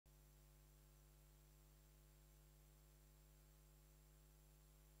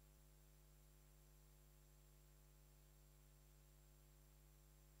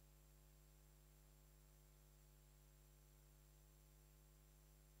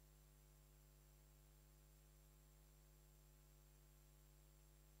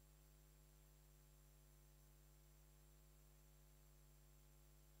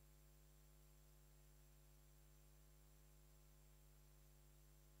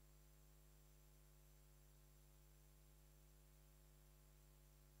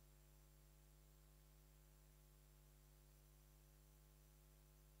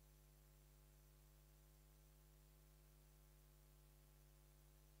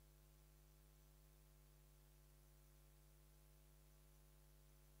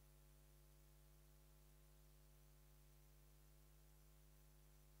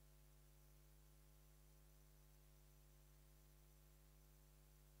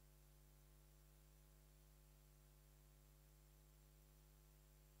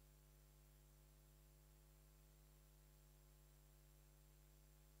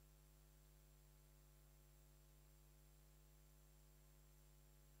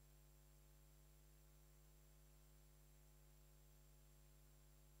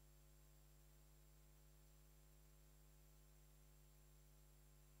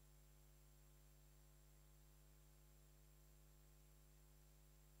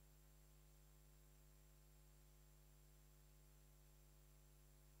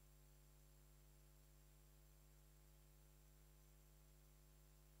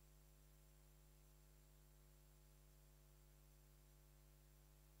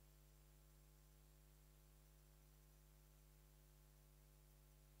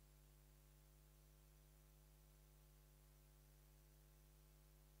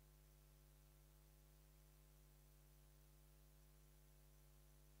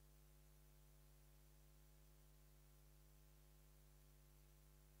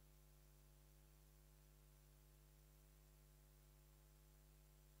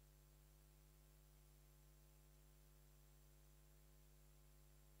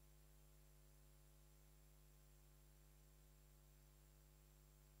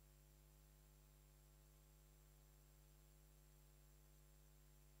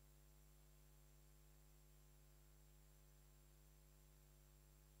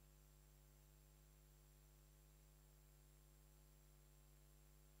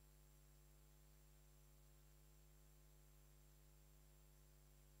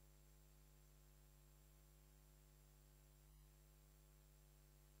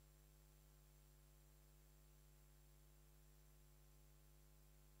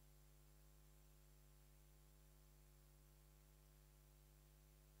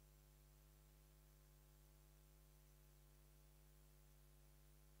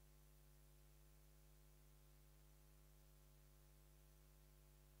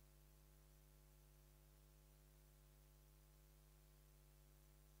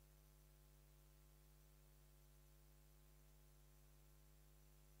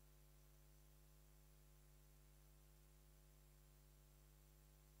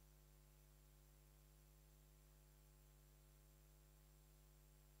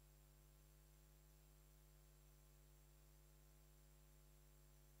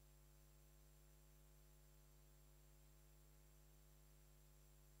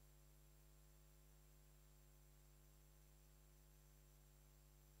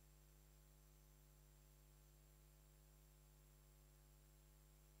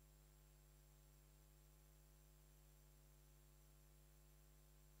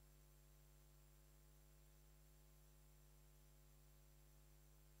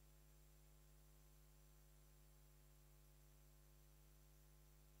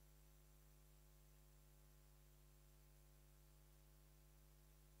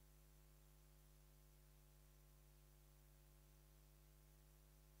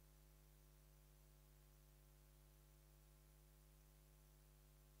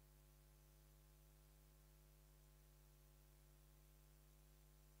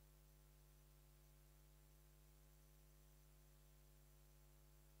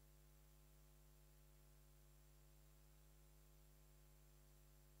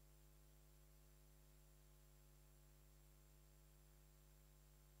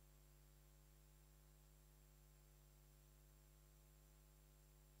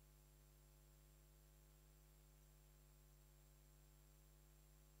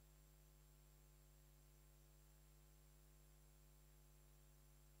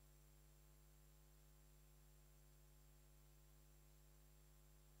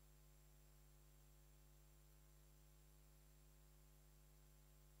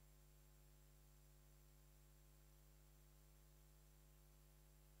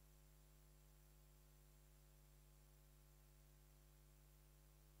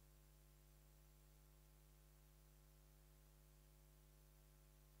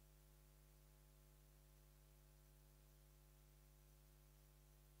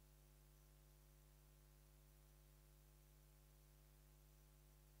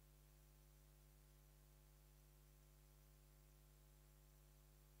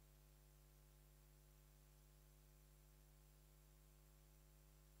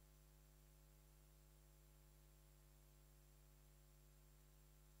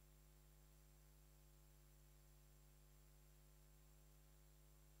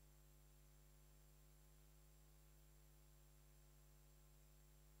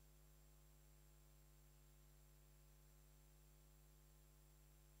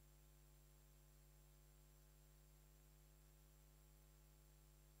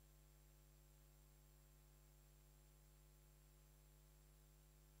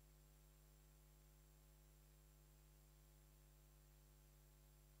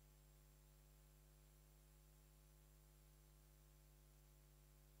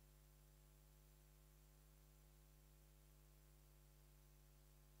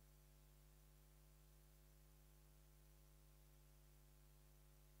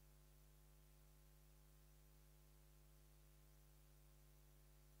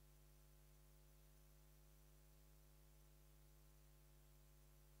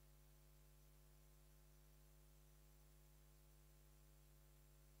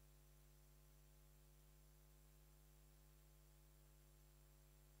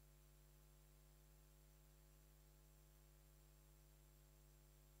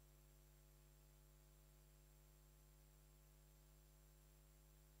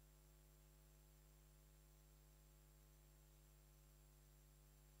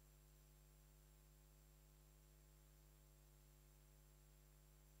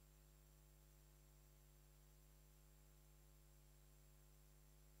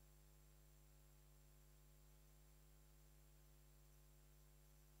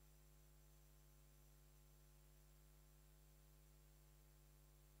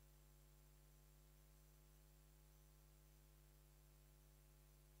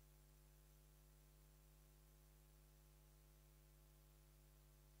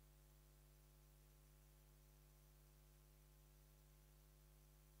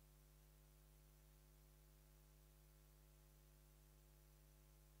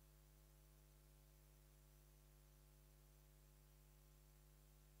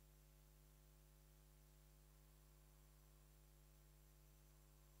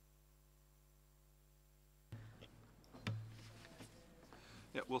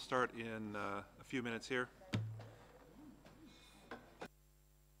We'll start in a few minutes here.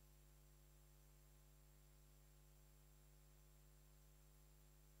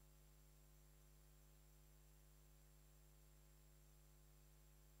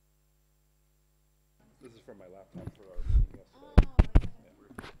 This is from my laptop for our meeting yesterday.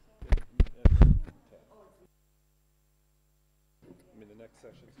 I mean, the next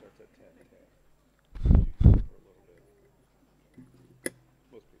session starts at 10. For a little bit.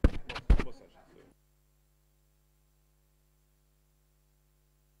 Most people, most sessions do.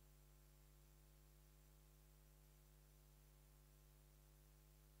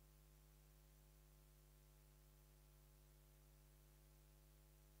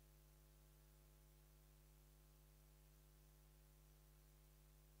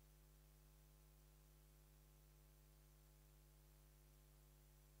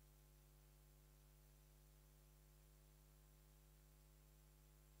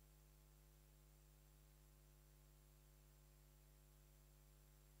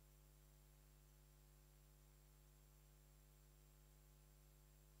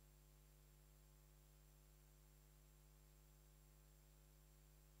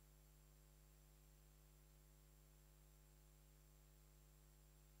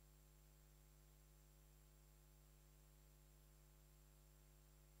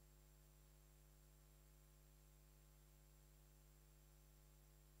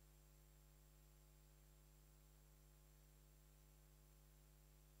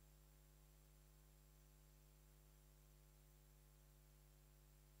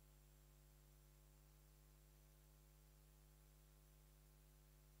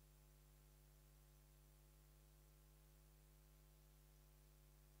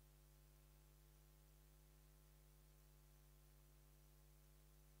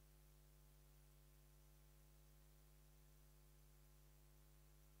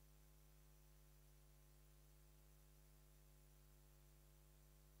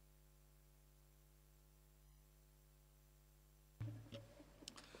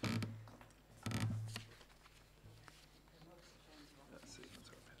 Let's see, what's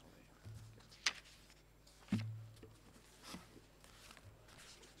our panel name?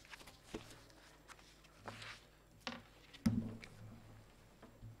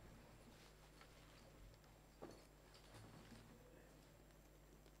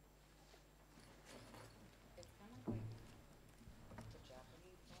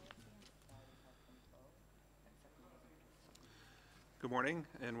 Good morning,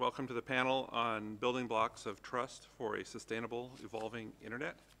 and welcome to the panel on building blocks of trust for a sustainable, evolving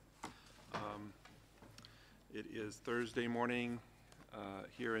internet. It is Thursday morning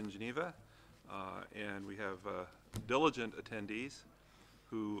here in Geneva, and we have diligent attendees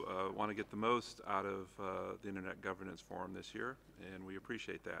who want to get the most out of the Internet Governance Forum this year, and we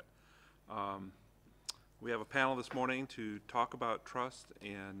appreciate that. We have a panel this morning to talk about trust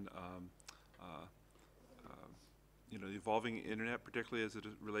and the evolving internet, particularly as it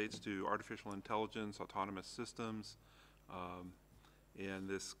relates to artificial intelligence, autonomous systems, and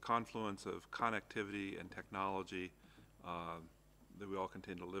this confluence of connectivity and technology that we all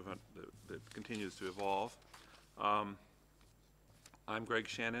continue to live in, that continues to evolve. I'm Greg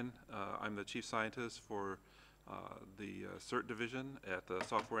Shannon. I'm the chief scientist for the CERT division at the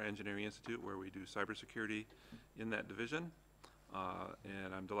Software Engineering Institute, where we do cybersecurity in that division.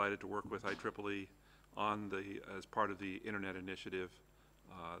 And I'm delighted to work with IEEE on as part of the Internet Initiative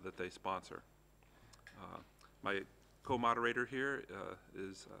that they sponsor. My co-moderator here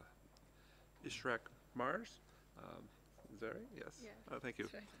is Ishraq Mars. Is that right? Yes. Yeah. Thank you.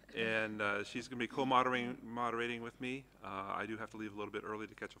 Right. And she's going to be co-moderating with me. I do have to leave a little bit early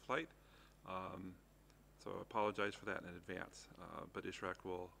to catch a flight, so I apologize for that in advance. But Ishraq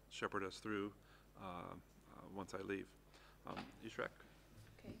will shepherd us through once I leave. Ishraq.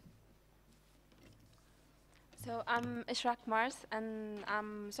 Okay. So I'm Ishraq Mars, and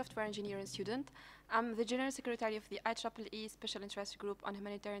I'm a software engineering student. I'm the General Secretary of the IEEE Special Interest Group on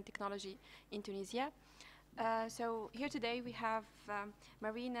Humanitarian Technology in Tunisia. So here today we have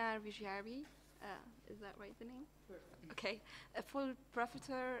Marina Rigiari. Is that right, the name? Perfect. Okay. A full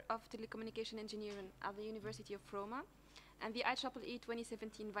professor of telecommunication engineering at the University of Roma, and the IEEE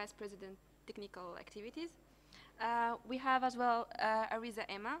 2017 Vice President Technical Activities. We have as well Ariza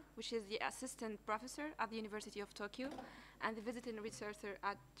Emma, which is the assistant professor at the University of Tokyo and the visiting researcher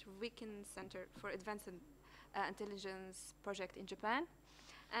at Riken Center for Advanced Intelligence Project in Japan.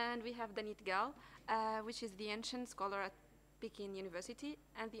 And we have Danit Gal, which is the ancient scholar at Peking University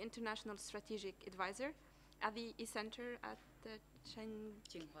and the international strategic advisor at the E-Center at the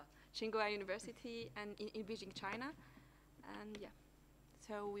Tsinghua University and in Beijing, China. And yeah.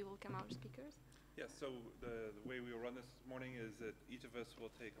 so we welcome our speakers. Yes, so the way we will run this morning is that each of us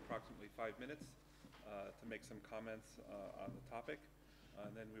will take approximately 5 minutes to make some comments on the topic.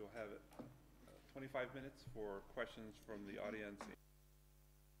 And then we will have 25 minutes for questions from the audience.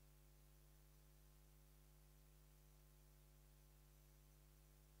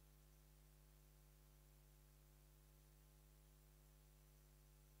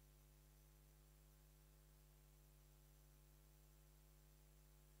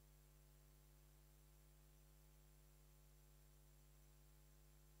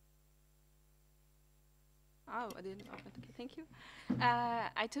 Oh, I didn't know that. Okay, thank you.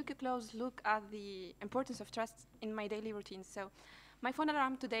 I took a close look at the importance of trust in my daily routine. So my phone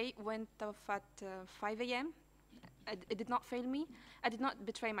alarm today went off at 5 a.m. It did not fail me. I did not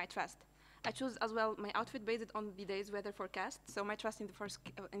betray my trust. I chose as well my outfit based on the day's weather forecast. So my trust in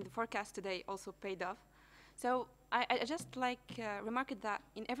the forecast today also paid off. So I just remarked that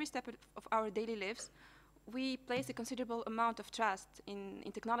in every step of our daily lives, we place a considerable amount of trust in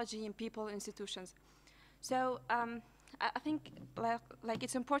technology, in people, institutions. So I think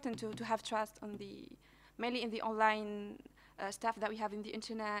it's important to have trust on mainly in the online stuff that we have in the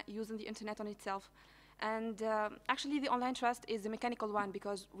internet, using the internet on itself. And actually the online trust is a mechanical one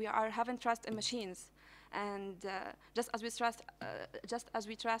because we are having trust in machines. And just as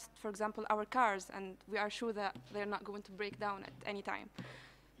we trust, for example, our cars, and we are sure that they're not going to break down at any time.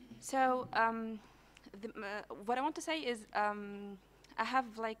 So what I want to say is I have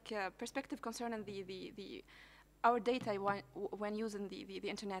a perspective concerning our data when using the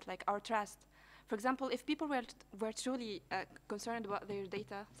internet, like our trust. For example, if people were truly concerned about their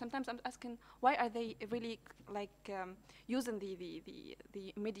data, sometimes I'm asking why are they really using the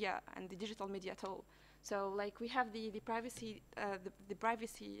media and the digital media at all? So we have the privacy,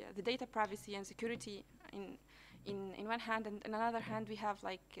 the data privacy and security in one hand, and in another hand we have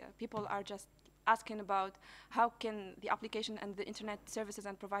people are just asking about how can the application and the internet services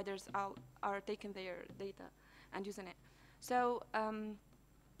and providers are taking their data and using it. So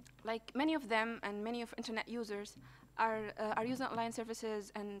many of them and many of internet users are using online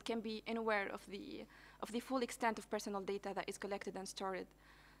services and can be unaware of the full extent of personal data that is collected and stored.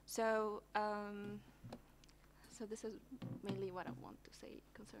 So so this is mainly what I want to say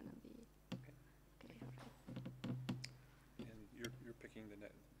concerning the. Okay, all right. And you're picking the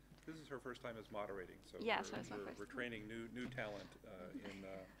net. This is her first time as moderating, so yes, that's my first we're training new talent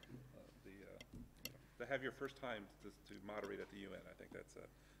to have your first time to moderate at the UN. I think that's a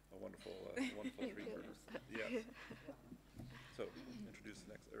wonderful wonderful treat for us. Yes. So introduce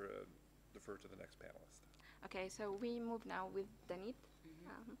the next, or defer to the next panelist. Okay, so we move now with Danit.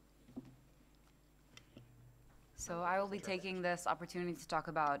 So I will be taking this opportunity to talk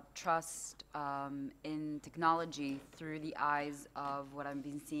about trust in technology through the eyes of what I've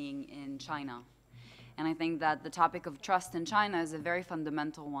been seeing in China. And I think that the topic of trust in China is a very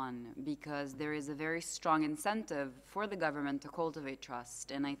fundamental one because there is a very strong incentive for the government to cultivate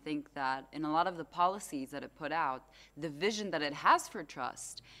trust. And I think that in a lot of the policies that it put out, the vision that it has for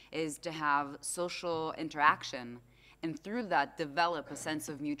trust is to have social interaction and through that develop a sense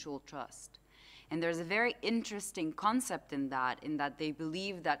of mutual trust. And there's a very interesting concept in that they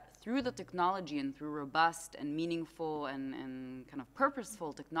believe that through the technology and through robust and meaningful and kind of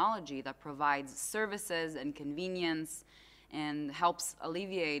purposeful technology that provides services and convenience and helps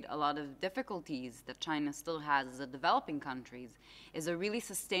alleviate a lot of difficulties that China still has as a developing country, is a really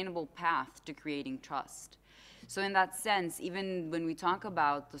sustainable path to creating trust. So in that sense, even when we talk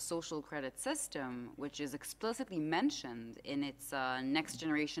about the social credit system, which is explicitly mentioned in its next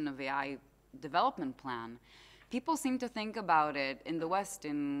generation of AI development plan, people seem to think about it in the West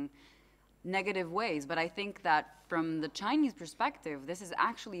in negative ways, but I think that from the Chinese perspective, this is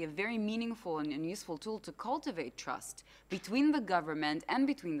actually a very meaningful and useful tool to cultivate trust between the government and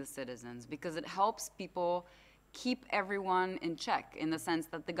between the citizens, because it helps people keep everyone in check, in the sense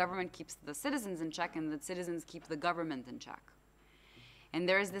that the government keeps the citizens in check and the citizens keep the government in check. And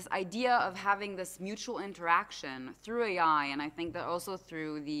there is this idea of having this mutual interaction through AI, and I think that also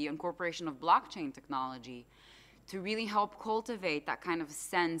through the incorporation of blockchain technology, to really help cultivate that kind of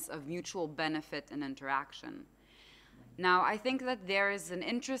sense of mutual benefit and interaction. Now, I think that there is an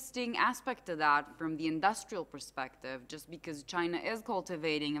interesting aspect to that from the industrial perspective, just because China is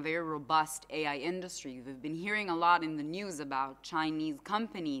cultivating a very robust AI industry. We've been hearing a lot in the news about Chinese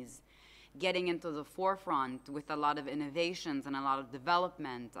companies getting into the forefront with a lot of innovations and a lot of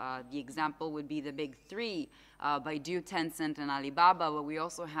development. The example would be the big three, Baidu, Tencent, and Alibaba, but we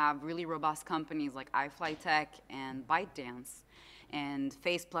also have really robust companies like iFlyTech and ByteDance and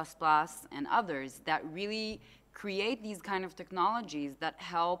Face++ and others that really create these kind of technologies that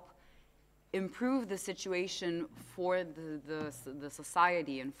help improve the situation for the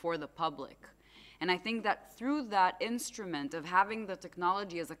society and for the public. And I think that through that instrument of having the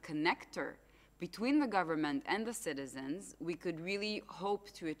technology as a connector between the government and the citizens, we could really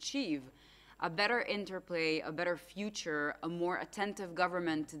hope to achieve a better interplay, a better future, a more attentive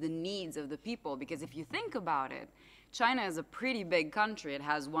government to the needs of the people. Because if you think about it, China is a pretty big country. It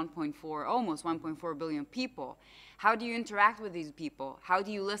has almost 1.4 billion people. How do you interact with these people? How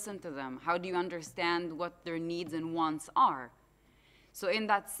do you listen to them? How do you understand what their needs and wants are? So in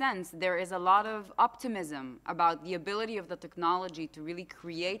that sense, there is a lot of optimism about the ability of the technology to really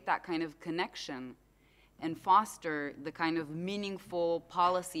create that kind of connection and foster the kind of meaningful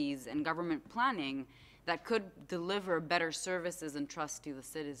policies and government planning that could deliver better services and trust to the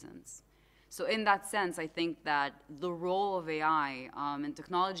citizens. So in that sense, I think that the role of AI and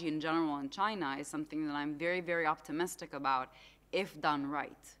technology in general in China is something that I'm very, very optimistic about if done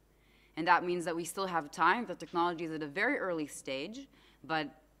right. And that means that we still have time. The technology is at a very early stage, but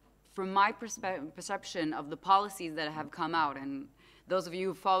from my perception of the policies that have come out, and those of you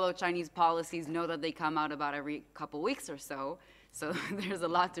who follow Chinese policies know that they come out about every couple weeks or so, so there's a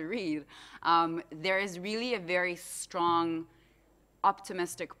lot to read. There is really a very strong,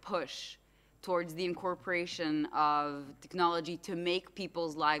 optimistic push towards the incorporation of technology to make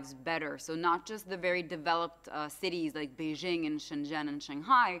people's lives better. So not just the very developed cities like Beijing and Shenzhen and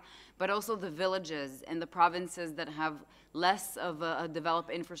Shanghai, but also the villages and the provinces that have less of a developed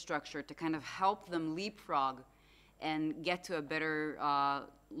infrastructure to kind of help them leapfrog and get to a better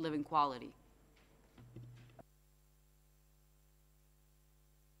living quality.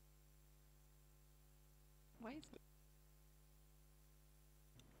 Why is it?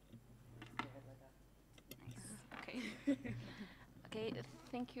 Okay. Okay,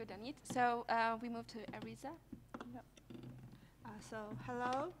 thank you, Danit. So we move to Ariza.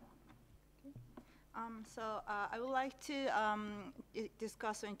 Hello. I would like to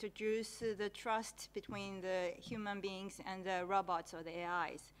discuss or introduce the trust between the human beings and the robots or the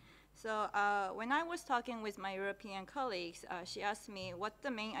AIs. So when I was talking with my European colleagues, she asked me what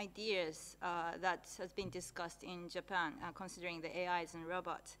the main ideas that has been discussed in Japan considering the AIs and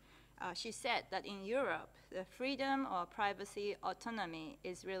robots. She said that in Europe, the freedom or privacy autonomy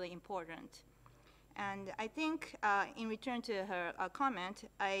is really important. And I think in return to her comment,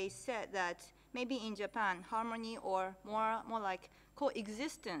 I said that maybe in Japan, harmony or more like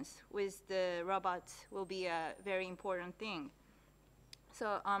coexistence with the robots will be a very important thing.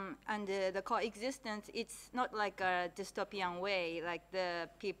 So, and the coexistence, it's not like a dystopian way, like the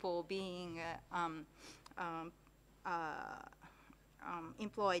people being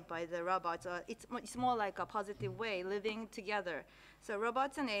employed by the robots. It's more like a positive way, living together. So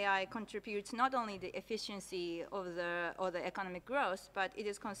robots and AI contribute not only the efficiency of the economic growth, but it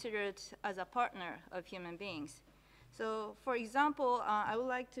is considered as a partner of human beings. So for example, I would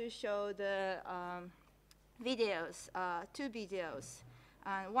like to show the videos, two videos.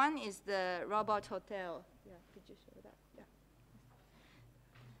 One is the robot hotel. Yeah, could you show that? Yeah.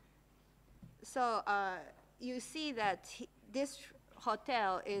 So you see that this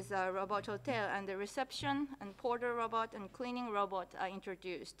hotel is a robot hotel, and the reception and porter robot and cleaning robot are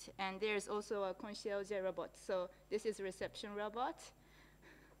introduced. And there's also a concierge robot. So this is reception robot.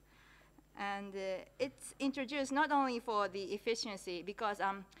 And it's introduced not only for the efficiency, because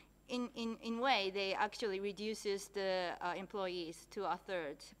in way, they actually reduces the employees to a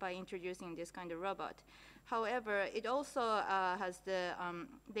third by introducing this kind of robot. However, it also has the,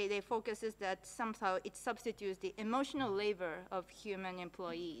 they focuses that somehow it substitutes the emotional labor of human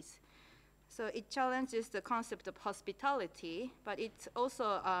employees. So it challenges the concept of hospitality, but it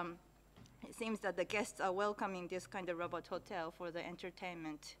also, it seems that the guests are welcoming this kind of robot hotel for the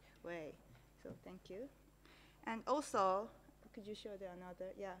entertainment way. So thank you. And also, could you show there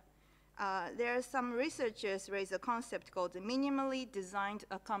another? Yeah. There are some researchers raise a concept called the minimally designed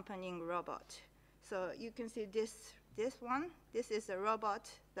accompanying robot. So you can see this one. This is a robot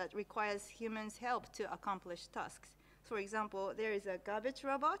that requires humans' help to accomplish tasks. For example, there is a garbage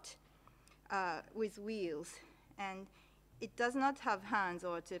robot with wheels, and it does not have hands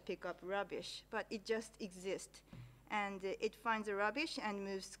or to pick up rubbish, but it just exists. And it finds the rubbish and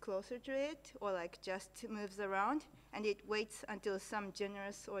moves closer to it, or like just moves around, and it waits until some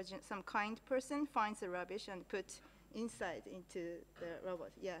generous or some kind person finds the rubbish and puts inside into the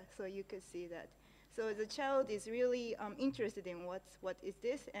robot. Yeah, so you could see that. So the child is really interested in what is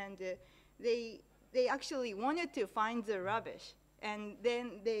this, and they actually wanted to find the rubbish, and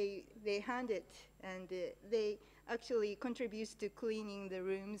then they hand it, and they actually contribute to cleaning the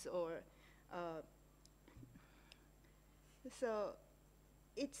rooms or So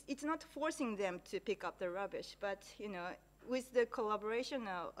it's not forcing them to pick up the rubbish, but with the collaboration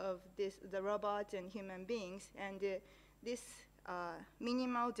of the robot and human beings, and this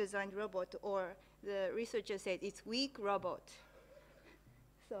minimal designed robot, or the researcher said it's weak robot.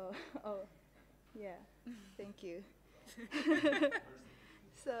 So, oh, yeah, thank you.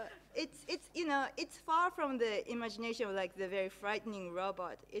 So it's far from the imagination of like the very frightening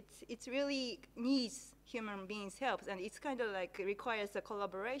robot. It's really needs human beings' help, and it's kind of like requires a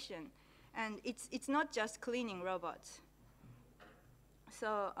collaboration, and it's not just cleaning robots.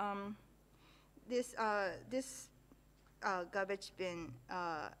 So this garbage bin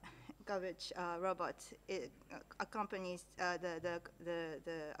robot accompanies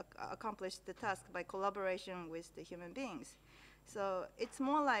accomplished the task by collaboration with the human beings. So it's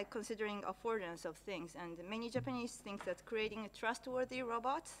more like considering affordance of things, and many Japanese think that creating a trustworthy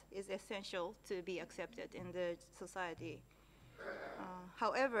robot is essential to be accepted in the society.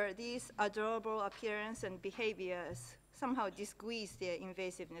 However, these adorable appearance and behaviors somehow disguise their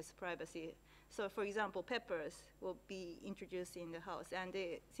invasiveness privacy. So for example, peppers will be introduced in the house, and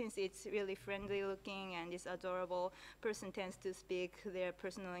since it's really friendly looking and it's adorable, person tends to speak their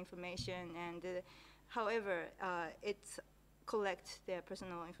personal information, and however, it's collect their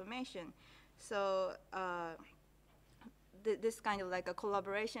personal information. So this kind of like a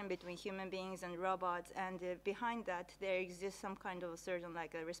collaboration between human beings and robots, and behind that there exists some kind of a certain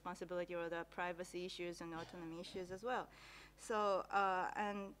like a responsibility or the privacy issues and autonomy issues as well. So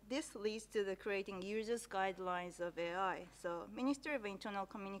and this leads to the creating users guidelines of AI. So Ministry of Internal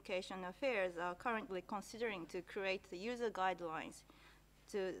Communication Affairs are currently considering to create the user guidelines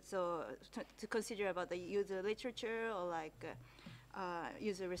to consider about the user literature, or like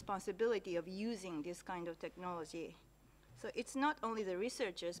user responsibility of using this kind of technology. So it's not only the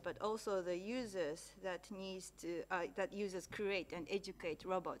researchers, but also the users that users create and educate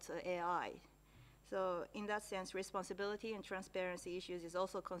robots or AI. So in that sense, responsibility and transparency issues is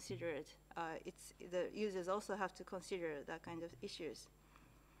also considered. The users also have to consider that kind of issues.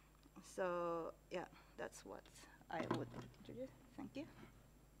 So yeah, that's what I would introduce. Thank you.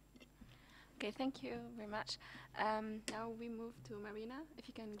 Okay, thank you very much. Now we move to Marina, if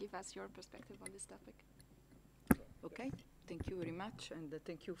you can give us your perspective on this topic. Okay, thank you very much, and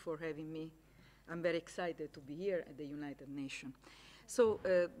thank you for having me. I'm very excited to be here at the United Nations. So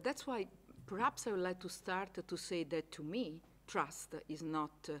that's why perhaps I would like to start to say that to me, trust is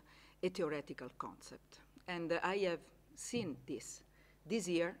not a theoretical concept. And I have seen this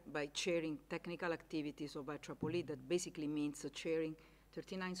year by chairing technical activities of IEEE, that basically means chairing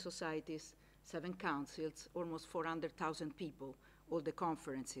 39 societies, 7 councils, almost 400,000 people, all the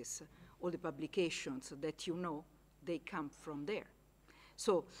conferences, all the publications that you know, they come from there.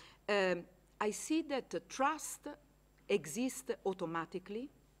 So I see that trust exists automatically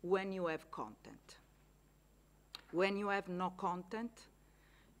when you have content. When you have no content,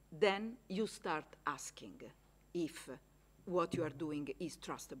 then you start asking if what you are doing is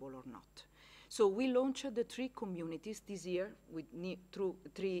trustable or not. So we launched the 3 communities this year with through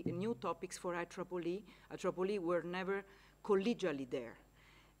 3 new topics for IEEE. IEEE were never collegially there.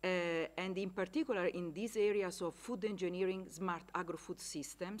 And in particular, in these areas of food engineering, smart agro-food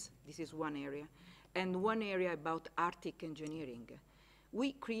systems, this is one area, and one area about Arctic engineering,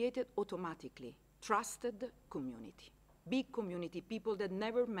 we created automatically trusted community, big community, people that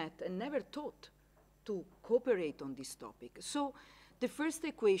never met and never thought to cooperate on this topic. So the first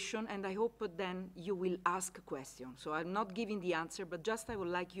equation, and I hope then you will ask questions. So I'm not giving the answer, but just I would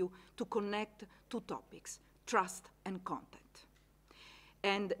like you to connect 2 topics, trust and content.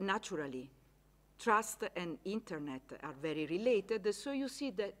 And naturally, trust and internet are very related. So you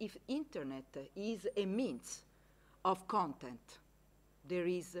see that if internet is a means of content, there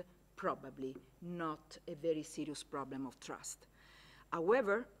is probably not a very serious problem of trust.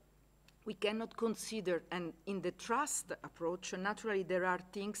 However, we cannot consider, and in the trust approach, naturally there are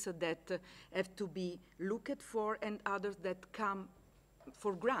things that have to be looked for and others that come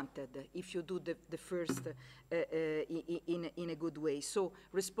for granted if you do the first in a good way. So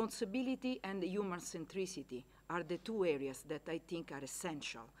responsibility and human centricity are the 2 areas that I think are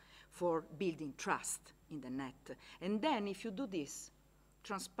essential for building trust in the net. And then if you do this,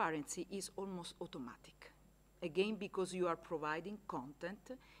 transparency is almost automatic. Again, because you are providing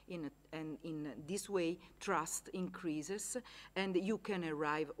content, and in this way, trust increases, and you can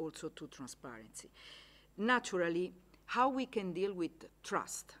arrive also to transparency. Naturally, how we can deal with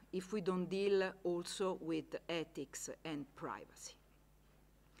trust if we don't deal also with ethics and privacy?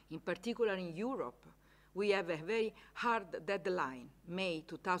 In particular in Europe, We have a very hard deadline, May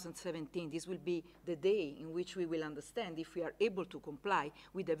 2017. This will be the day in which we will understand if we are able to comply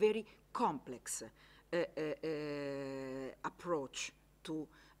with a very complex approach to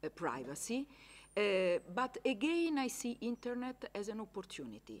privacy. But again, I see internet as an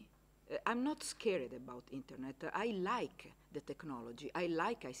opportunity. I'm not scared about internet. I like the technology. I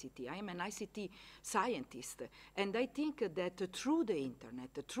like ICT. I am an ICT scientist. And I think that through the internet,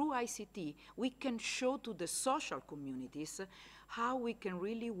 through ICT, we can show to the social communities how we can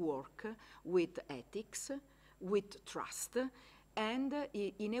really work with ethics, with trust, and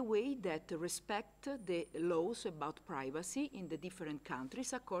in a way that respect the laws about privacy in the different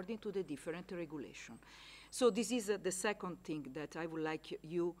countries according to the different regulation. So this is the second thing that I would like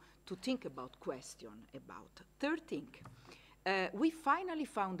you to think about, question about. Third thing, we finally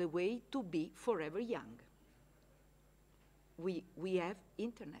found a way to be forever young. We have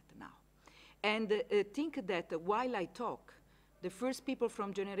internet now. And think that while I talk, the first people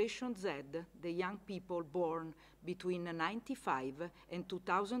from Generation Z, the young people born between 95 and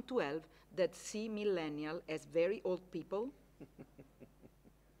 2012 that see millennial as very old people,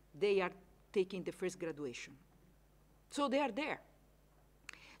 they are taking the first graduation. So they are there.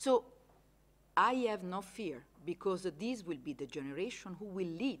 So I have no fear, because this will be the generation who will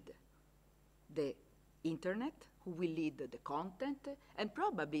lead the internet, who will lead the content, and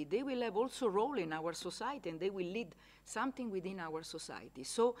probably they will have also a role in our society, and they will lead something within our society.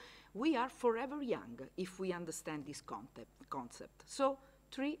 So we are forever young if we understand this concept. So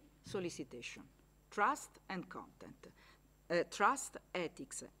 3 solicitations: trust and content. Trust,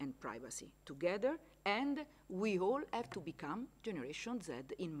 ethics, and privacy together, and we all have to become Generation Z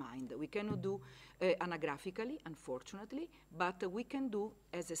in mind. We cannot do anagraphically, unfortunately, but we can do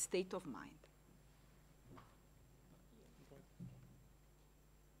as a state of mind.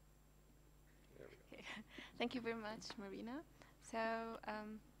 Okay. Thank you very much, Marina. So,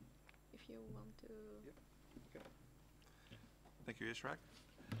 if you want to... Thank you, Ishraq.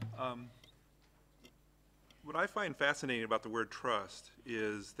 What I find fascinating about the word trust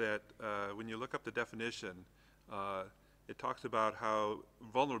is that when you look up the definition, it talks about how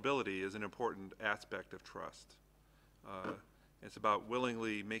vulnerability is an important aspect of trust. It's about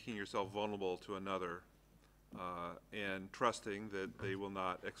willingly making yourself vulnerable to another and trusting that they will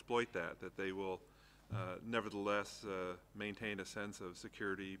not exploit that they will nevertheless maintain a sense of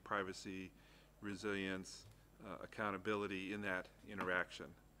security, privacy, resilience, accountability in that interaction.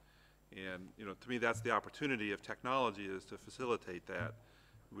 And to me, that's the opportunity of technology, is to facilitate that.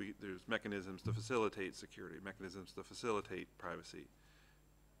 There's mechanisms to facilitate security, mechanisms to facilitate privacy,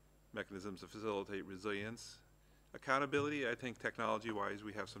 mechanisms to facilitate resilience. Accountability, I think technology-wise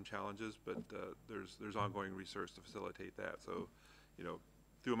we have some challenges, but there's ongoing research to facilitate that. So,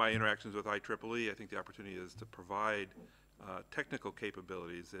 through my interactions with IEEE, I think the opportunity is to provide technical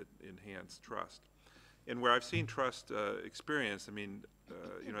capabilities that enhance trust. And where I've seen trust experienced, I mean,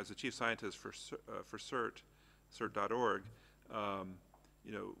 as a chief scientist for CERT, CERT.org,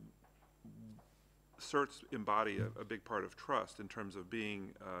 CERTs embody a big part of trust in terms of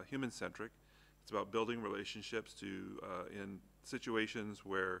being human-centric. It's about building relationships in situations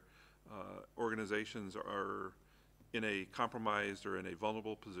where organizations are in a compromised or in a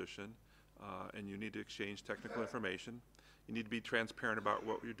vulnerable position, and you need to exchange technical information. You need to be transparent about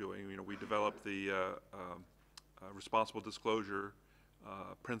what you're doing. We developed the responsible disclosure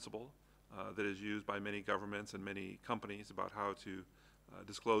principle that is used by many governments and many companies about how to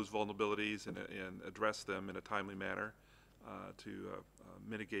disclose vulnerabilities and address them in a timely manner to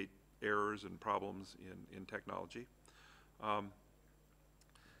mitigate errors and problems in technology.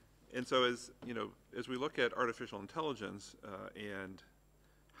 And so as we look at artificial intelligence and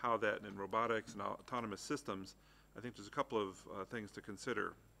how that in robotics and autonomous systems, I think there's a couple of things to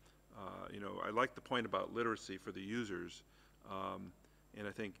consider. I like the point about literacy for the users, and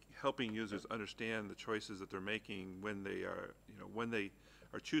I think helping users understand the choices that they're making when they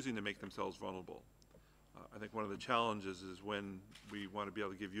are choosing to make themselves vulnerable. I think one of the challenges is when we want to be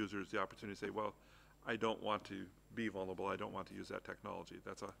able to give users the opportunity to say, well, I don't want to be vulnerable, I don't want to use that technology.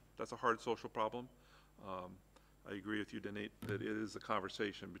 That's a hard social problem. I agree with you, Danette, that it is a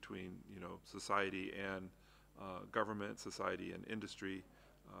conversation between society and government, society, and industry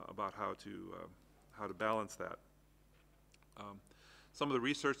about how to balance that. Some of the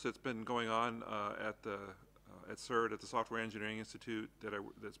research that's been going on at CERT, at the Software Engineering Institute that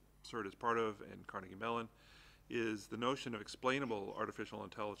CERT is part of, and Carnegie Mellon, is the notion of explainable artificial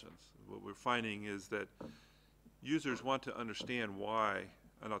intelligence. What we're finding is that users want to understand why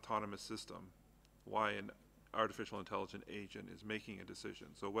an autonomous system, why an artificial intelligent agent is making a decision.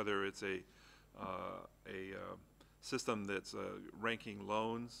 So whether it's a system that's ranking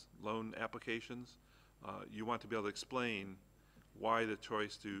loan applications, you want to be able to explain why the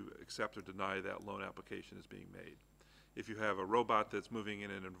choice to accept or deny that loan application is being made. If you have a robot that's moving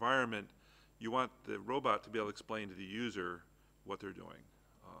in an environment, you want the robot to be able to explain to the user what they're doing.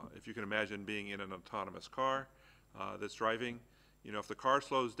 If you can imagine being in an autonomous car that's driving, you know, if the car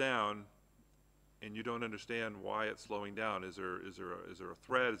slows down and you don't understand why it's slowing down, is there a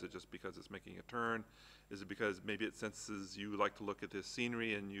threat? Is it just because it's making a turn? Is it because maybe it senses you like to look at this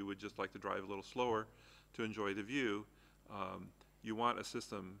scenery and you would just like to drive a little slower to enjoy the view? You want a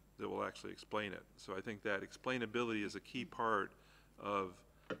system that will actually explain it. So I think that explainability is a key part of,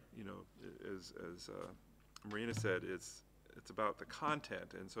 you know, as Marina said, it's about the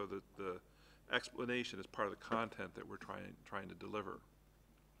content, and so the explanation is part of the content that we're trying to deliver.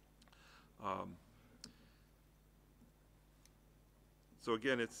 So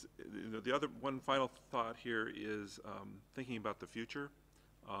again, it's, you know, the other one final thought here is thinking about the future.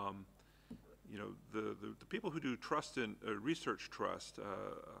 You know, the people who do trust and research trust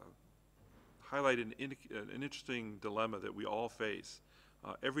highlight an interesting dilemma that we all face.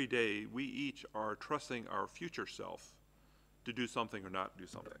 Every day, we each are trusting our future self to do something or not do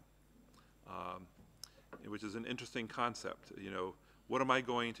something, which is an interesting concept. You know, what am I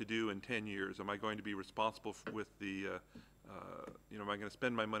going to do in 10 years? Am I going to be responsible with the, you know, am I going to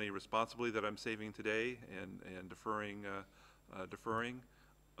spend my money responsibly that I'm saving today and deferring?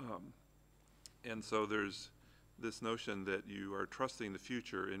 And so there's this notion that you are trusting the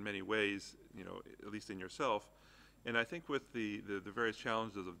future in many ways, you know, at least in yourself. And I think with the various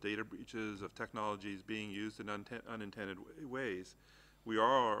challenges of data breaches, of technologies being used in unintended ways, we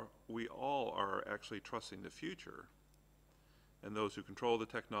all are actually trusting the future. And those who control the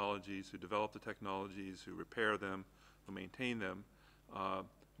technologies, who develop the technologies, who repair them, who maintain them,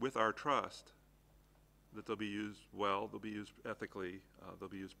 with our trust that they'll be used well, they'll be used ethically, they'll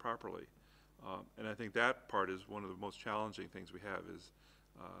be used properly. And I think that part is one of the most challenging things we have is,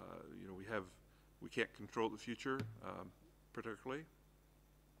 you know, we can't control the future particularly,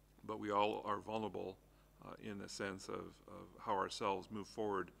 but we all are vulnerable in the sense of how ourselves move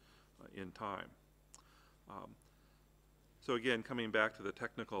forward in time. So again, coming back to the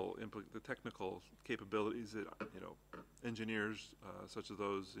technical capabilities that, you know, engineers such as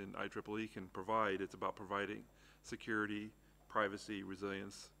those in IEEE can provide, it's about providing security, privacy,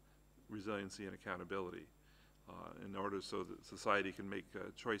 resiliency, and accountability in order so that society can make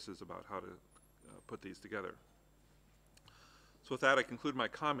choices about how to put these together. So with that, I conclude my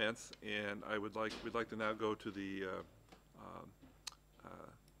comments, and we'd like to now go to the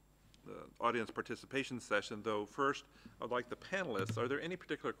audience participation session, though first I'd like the panelists, are there any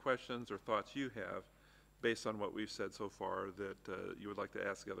particular questions or thoughts you have based on what we've said so far that you would like to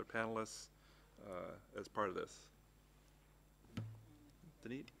ask the other panelists as part of this?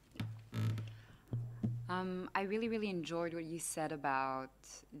 Denise? I really enjoyed what you said about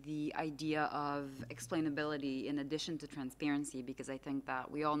the idea of explainability in addition to transparency, because I think that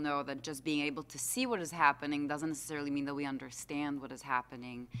we all know that just being able to see what is happening doesn't necessarily mean that we understand what is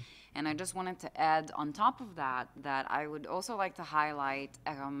happening. And I just wanted to add on top of that, that I would also like to highlight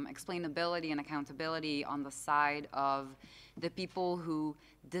explainability and accountability on the side of the people who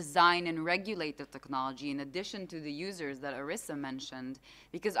design and regulate the technology in addition to the users that Arissa mentioned,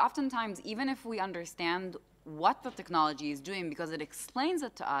 because oftentimes even if we understand what the technology is doing because it explains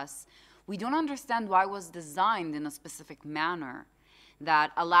it to us, we don't understand why it was designed in a specific manner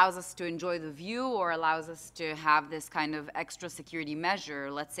that allows us to enjoy the view or allows us to have this kind of extra security measure.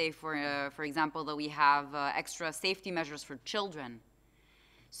 Let's say, for example, that we have extra safety measures for children.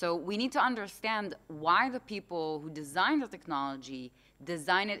 So we need to understand why the people who design the technology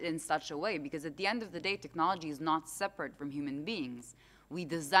design it in such a way, because at the end of the day, technology is not separate from human beings. We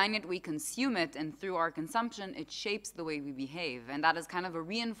design it, we consume it, and through our consumption, it shapes the way we behave. And that is kind of a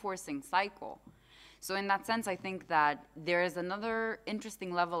reinforcing cycle. So in that sense, I think that there is another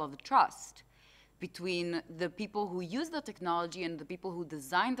interesting level of trust between the people who use the technology and the people who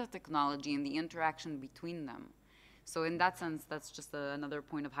design the technology and the interaction between them. So in that sense, that's just another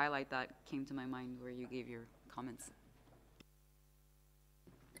point of highlight that came to my mind where you gave your comments.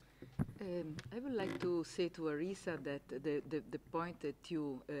 I would like to say to Arissa that the point that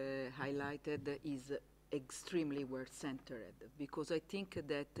you highlighted is extremely well-centered, because I think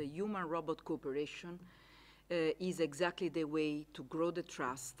that human-robot cooperation is exactly the way to grow the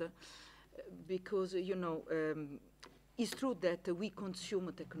trust, because, you know, it's true that we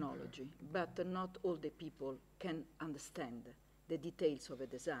consume technology, but not all the people can understand the details of a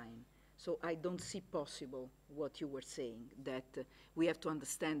design. So I don't see possible what you were saying, that we have to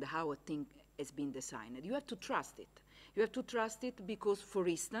understand how has been designed. You have to trust it. You have to trust it because, for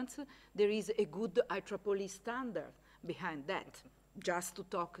instance, there is a good IEEE standard behind that, just to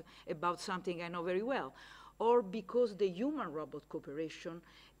talk about something I know very well, or because the human-robot cooperation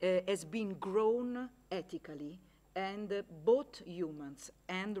has been grown ethically, and both humans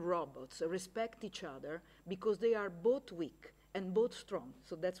and robots respect each other because they are both weak and both strong.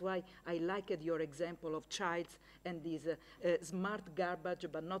 So that's why I liked your example of childs and this smart garbage,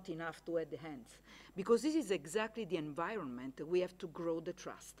 but not enough to add the hands. Because this is exactly the environment we have to grow the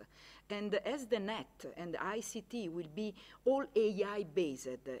trust. And as the net and ICT will be all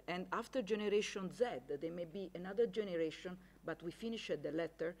AI-based, and after Generation Z, there may be another generation, but we finished the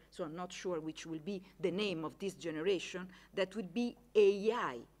letter, so I'm not sure which will be the name of this generation, that will be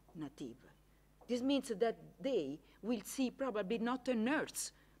AI native. This means that they will see probably not a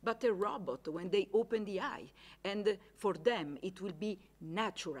nurse, but a robot when they open the eye. And for them, it will be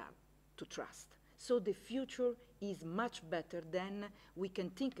natural to trust. So the future is much better than we can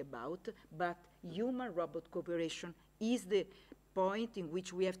think about, but human-robot cooperation is the point in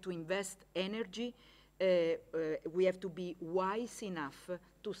which we have to invest energy. We have to be wise enough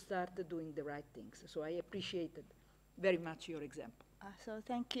to start doing the right things. So I appreciated very much your example. So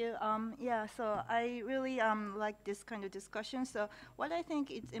thank you. Yeah, so I really like this kind of discussion. So what I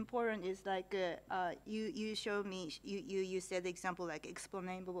think is important is like you showed me, you said the example like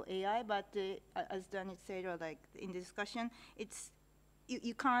explainable AI, but as Danit said, or like in the discussion, it's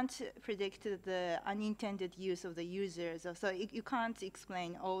you can't predict the unintended use of the users. So you can't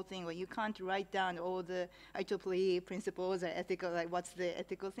explain all things, or you can't write down all the IEEE principles or ethical, like what's the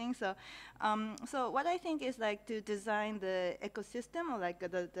ethical thing. So, so what I think is like to design the ecosystem, or like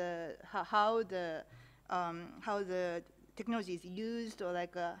how the technology is used, or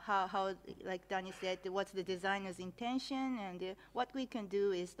like how like Danny said, what's the designer's intention, and what we can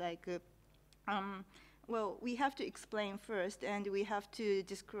do is like. Well, we have to explain first, and we have to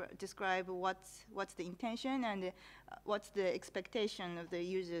describe what's the intention and what's the expectation of the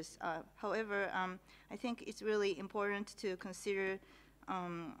users. However, I think it's really important to consider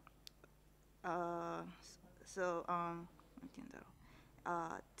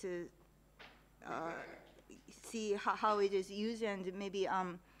to see how it is used, and maybe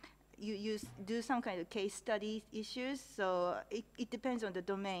you do some kind of case study issues. So it depends on the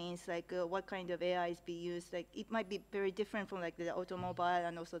domains, like what kind of AIs be used. Like it might be very different from like the automobile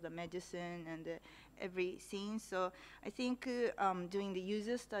and also the medicine and every scene. So I think doing the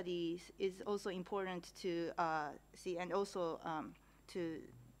user studies is also important to see, and also to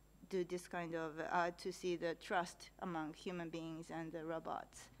do this kind of, to see the trust among human beings and the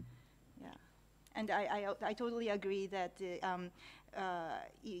robots. Yeah. And I totally agree that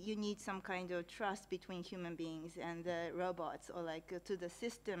you need some kind of trust between human beings and the robots, or like to the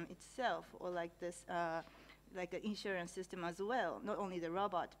system itself, or like this, like the insurance system as well. Not only the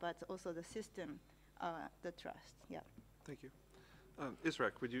robot, but also the system, the trust. Yeah. Thank you.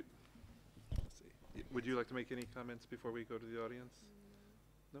 Israk, would you like to make any comments before we go to the audience?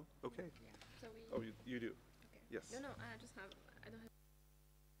 No? Okay. So Oh, you do? Okay. Yes. No, I just have, I don't have.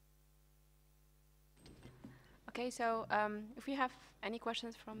 Okay, so if we have any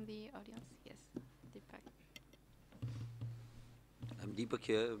questions from the audience, yes, Deepak. I'm Deepak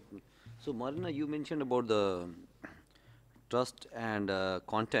here. So Marina, you mentioned about the trust and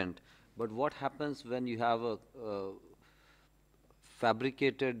content, but what happens when you have a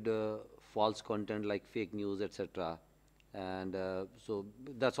fabricated false content like fake news, etc.? And so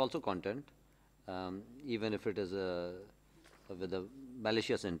that's also content, even if it is with a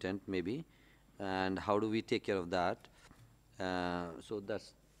malicious intent, maybe. And how do we take care of that? So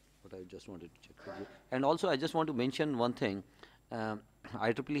that's what I just wanted to check with you. And also, I just want to mention one thing.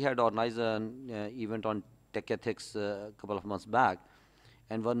 IEEE had organized an event on tech ethics a couple of months back.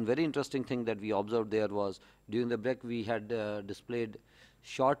 And one very interesting thing that we observed there was, during the break, we had displayed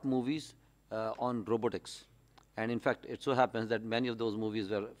short movies on robotics. And in fact, it so happens that many of those movies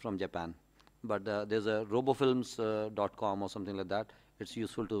were from Japan. But there's a robofilms.com or something like that. It's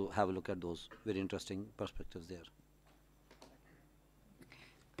useful to have a look at those very interesting perspectives there.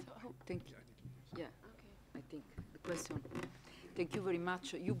 Thank you. Yeah, okay. I think the question. Thank you very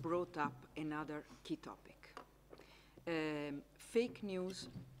much. You brought up another key topic. Fake news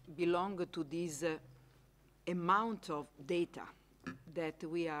belong to this amount of data that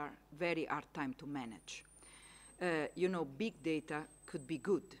we are very hard time to manage. You know, big data could be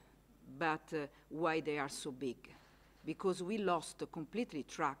good, but why they are so big? Because we lost completely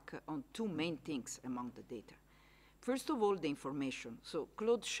track on two main things among the data. First of all, the information. So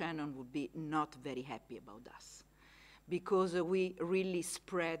Claude Shannon would be not very happy about us, because we really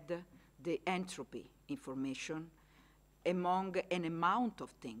spread the entropy information among an amount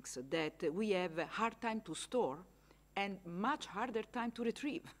of things that we have a hard time to store and much harder time to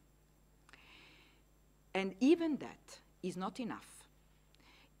retrieve. And even that is not enough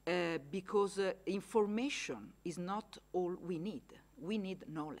because information is not all we need. We need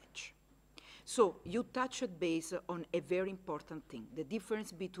knowledge. So you touched base on a very important thing, the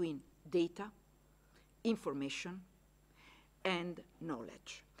difference between data, information, and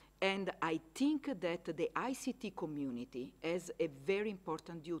knowledge. And I think that the ICT community has a very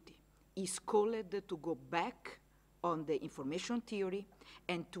important duty. It's called to go back on the information theory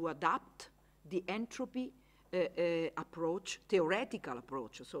and to adapt the entropy approach, theoretical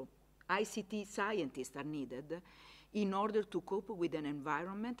approach. So ICT scientists are needed in order to cope with an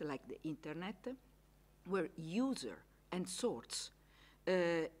environment like the internet where user and source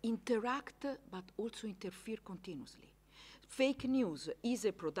interact but also interfere continuously. Fake news is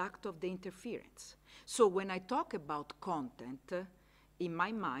a product of the interference. So when I talk about content, in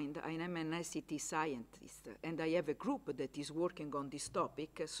my mind, I am an ICT scientist, and I have a group that is working on this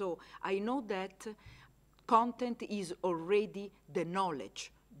topic, so I know that content is already the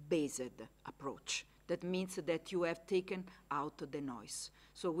knowledge-based approach. That means that you have taken out the noise.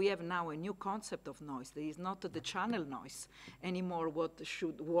 So we have now a new concept of noise. There is not the channel noise anymore what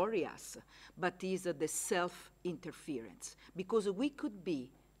should worry us, but is the self-interference. Because we could be,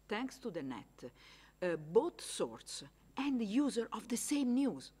 thanks to the net, both source and user of the same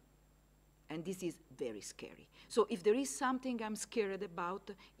news. And this is very scary. So if there is something I'm scared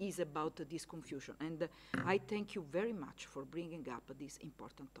about, is about this confusion. And I thank you very much for bringing up this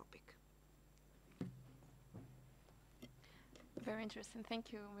important topic. Very interesting.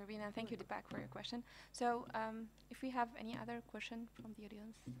 Thank you, Marina. Thank you, Deepak, for your question. So if we have any other question from the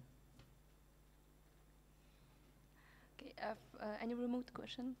audience. Okay, any remote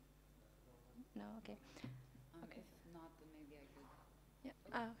question? No, okay. Okay. If not, then maybe I could. Yeah,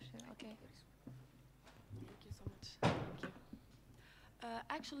 oh, sure, okay. Thank you so much. Thank you.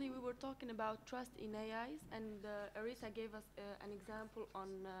 Actually, we were talking about trust in AIs, and Arisa gave us an example on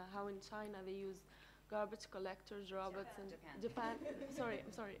how in China they use garbage collectors, robots, in Japan. I'm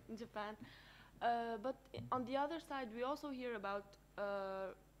sorry, in Japan. But on the other side, we also hear about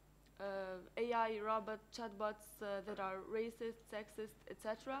AI, robot, chatbots that are racist, sexist,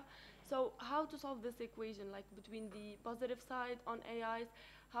 etc. So how to solve this equation, like between the positive side on AIs,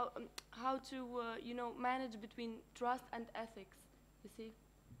 how to manage between trust and ethics, you see?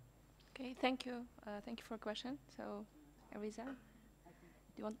 Okay, thank you. Thank you for your question. So, Arisa?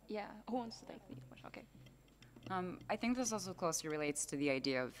 Do you want, yeah, who wants to take the question? Okay. I think this also closely relates to the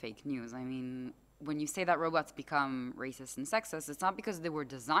idea of fake news. I mean, when you say that robots become racist and sexist, it's not because they were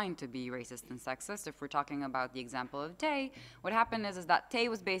designed to be racist and sexist. If we're talking about the example of Tay, what happened is that Tay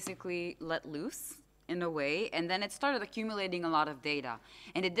was basically let loose in a way, and then it started accumulating a lot of data.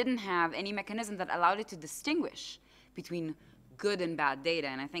 And it didn't have any mechanism that allowed it to distinguish between good and bad data.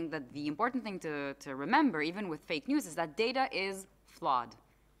 And I think that the important thing to remember, even with fake news, is that data is flawed.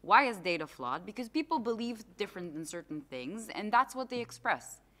 Why is data flawed? Because people believe different in certain things, and that's what they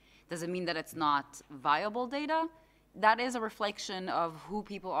express. Does it mean that it's not viable data? That is a reflection of who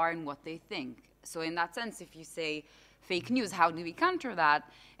people are and what they think. So in that sense, if you say fake news, how do we counter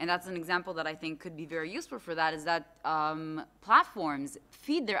that? And that's an example that I think could be very useful for that, is that platforms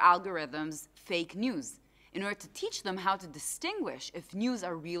feed their algorithms fake news in order to teach them how to distinguish if news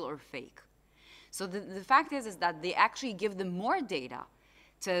are real or fake. So the fact is that they actually give them more data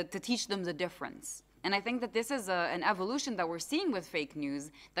to teach them the difference. And I think that this is an evolution that we're seeing with fake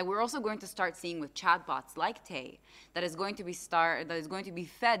news that we're also going to start seeing with chatbots like Tay, that is going to be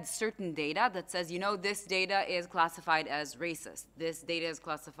fed certain data that says, you know, this data is classified as racist. This data is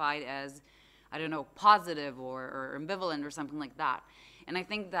classified as, I don't know, positive or ambivalent or something like that. And I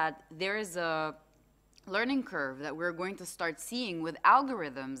think that there is a learning curve that we're going to start seeing with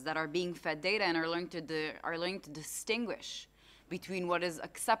algorithms that are being fed data and are learning to distinguish between what is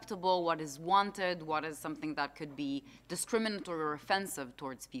acceptable, what is wanted, what is something that could be discriminatory or offensive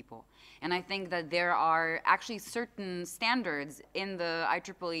towards people. And I think that there are actually certain standards in the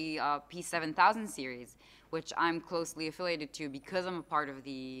IEEE P7000 series, which I'm closely affiliated to because I'm a part of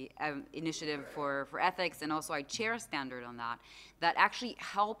the initiative for ethics, and also I chair a standard on that, that actually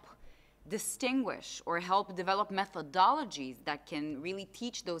help distinguish or help develop methodologies that can really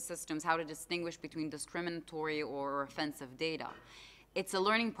teach those systems how to distinguish between discriminatory or offensive data. It's a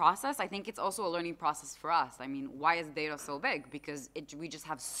learning process. I think it's also a learning process for us. I mean, why is data so big? Because we just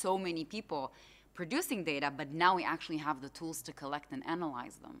have so many people producing data, but now we actually have the tools to collect and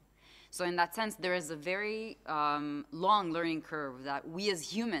analyze them. So in that sense, there is a very long learning curve that we as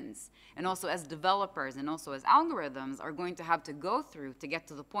humans, and also as developers, and also as algorithms, are going to have to go through to get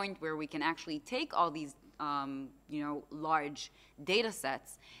to the point where we can actually take all these large data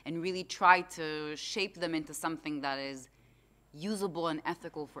sets and really try to shape them into something that is usable and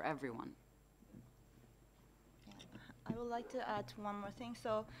ethical for everyone. I would like to add one more thing.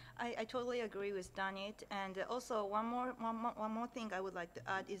 So I totally agree with Danit, and also one more thing I would like to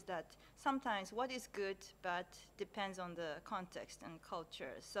add is that sometimes what is good but depends on the context and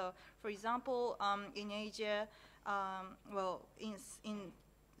culture. So for example, in Asia, well, in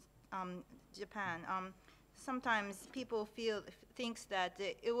Japan, sometimes people thinks that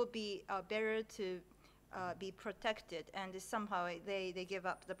it would be better to be protected, and somehow they give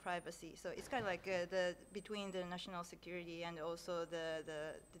up the privacy. So it's kind of like between the national security and also the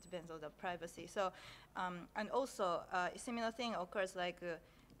depends on the privacy. So and also a similar thing occurs like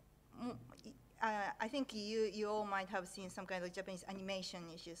I think you all might have seen some kind of Japanese animation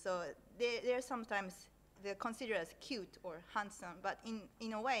issues. So they're sometimes they're considered as cute or handsome, but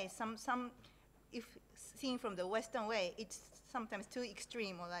in a way some if seen from the Western way, it's sometimes too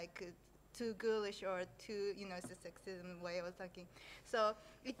extreme or like too ghoulish or too, it's a sexism way of thinking. So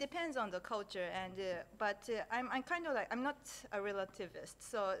it depends on the culture, and but I'm kind of like, I'm not a relativist.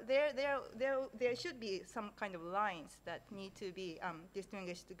 So there should be some kind of lines that need to be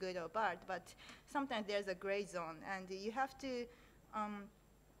distinguished good or bad, but sometimes there's a gray zone, and you have to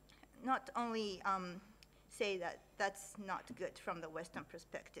not only say that that's not good from the Western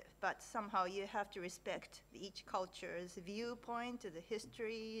perspective, but somehow you have to respect each culture's viewpoint, the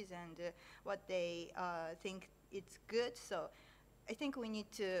histories, and what they think it's good. So I think we need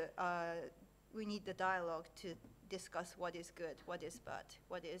the dialogue to discuss what is good, what is bad,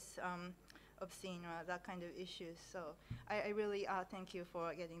 what is obscene, or that kind of issues. So I really thank you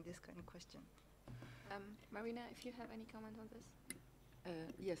for getting this kind of question. Marina, if you have any comment on this?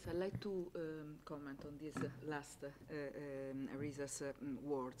 Yes, I'd like to comment on this last Risa's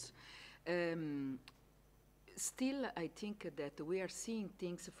words. Still, I think that we are seeing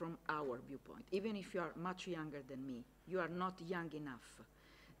things from our viewpoint. Even if you are much younger than me, you are not young enough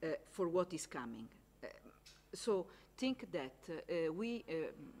for what is coming. So think that we,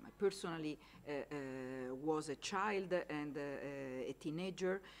 personally, was a child and a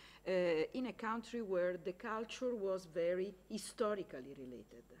teenager in a country where the culture was very historically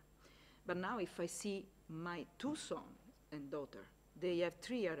related. But now if I see my two sons and daughter, they have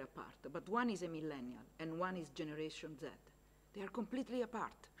 3 years apart, but one is a millennial and one is Generation Z. They are completely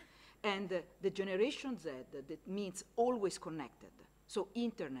apart. And the Generation Z, that means always connected. So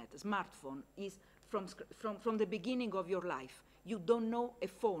internet, smartphone is from the beginning of your life. You don't know a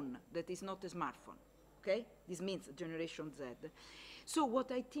phone that is not a smartphone, okay? This means Generation Z. So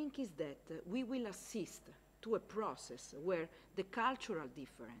what I think is that we will assist to a process where the cultural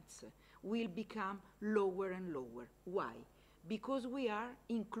difference will become lower and lower. Why? Because we are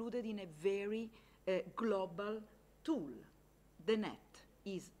included in a very global tool. The net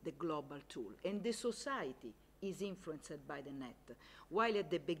is the global tool, and the society is influenced by the net. While at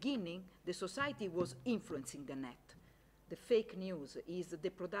the beginning, the society was influencing the net. The fake news is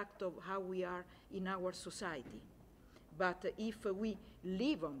the product of how we are in our society. But if we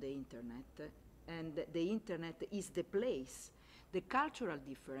live on the internet, and the internet is the place, the cultural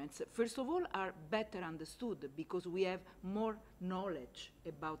difference, first of all, are better understood because we have more knowledge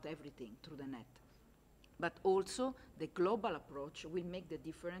about everything through the net. But also, the global approach will make the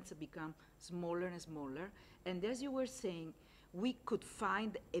difference become smaller and smaller. And as you were saying, we could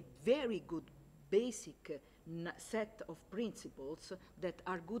find a very good basic set of principles that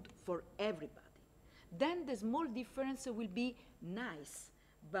are good for everybody. Then the small difference will be nice,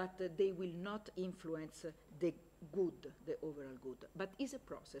 but they will not influence the good, the overall good. But it's a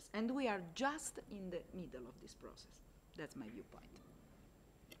process, and we are just in the middle of this process. That's my viewpoint.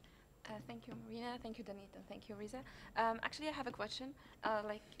 Thank you, Marina. Thank you, Danita. Thank you, Riza. Actually, I have a question.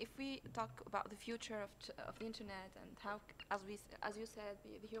 Like, if we talk about the future of the internet and how, as you said,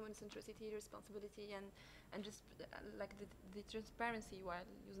 the human centricity, responsibility, and just like the transparency while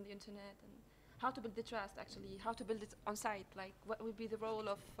using the internet, and how to build the trust, actually, how to build it on site. Like, what would be the role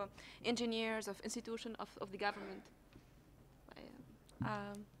of engineers, of institution, of the government?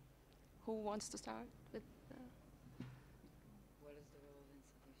 Who wants to start with? What is the role of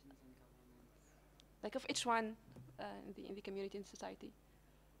institutions and governments? Like of each one in the community and society.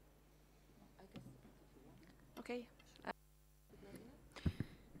 Okay.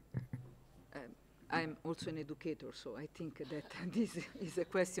 I'm also an educator, so I think that this is a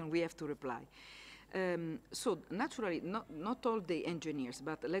question we have to reply. So naturally, not all the engineers,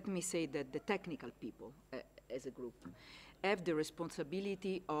 but let me say that the technical people as a group have the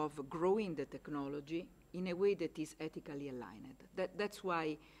responsibility of growing the technology in a way that is ethically aligned. That's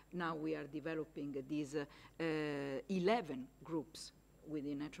why now we are developing these 11 groups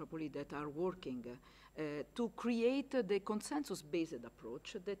within IEEE that are working to create the consensus-based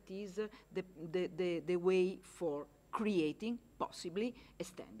approach that is the way for creating, possibly, a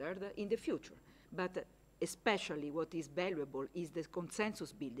standard in the future. But especially what is valuable is the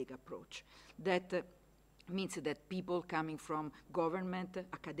consensus-building approach that means that people coming from government,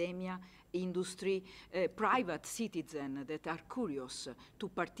 academia, industry, private citizens that are curious to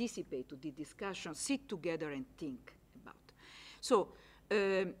participate to the discussion, sit together and think about. So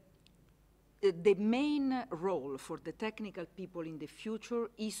the main role for the technical people in the future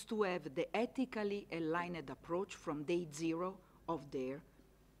is to have the ethically aligned approach from day zero of their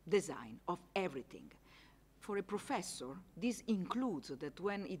design, of everything. For a professor, this includes that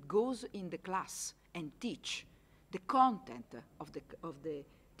when it goes in the class and teach, the content of the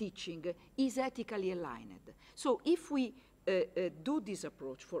teaching is ethically aligned. So if we do this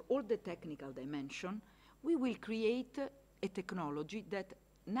approach for all the technical dimension, we will create a technology that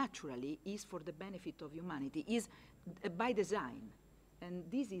naturally is for the benefit of humanity, is by design. And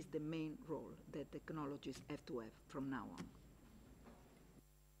this is the main role that technologies have to have from now on.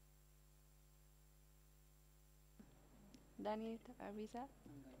 Daniel, Arisa?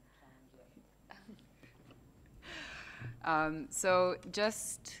 So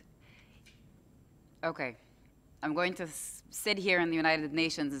okay, I'm going to sit here in the United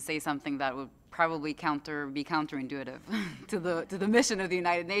Nations and say something that would probably be counterintuitive to the mission of the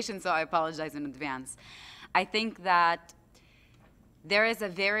United Nations, so I apologize in advance. I think that there is a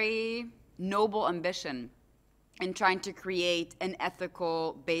very noble ambition in trying to create an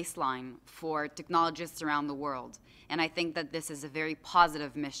ethical baseline for technologists around the world, and I think that this is a very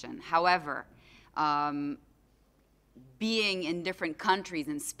positive mission. However, being in different countries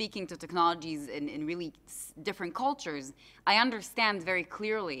and speaking to technologies in really different cultures, I understand very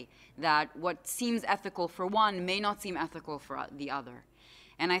clearly that what seems ethical for one may not seem ethical for the other.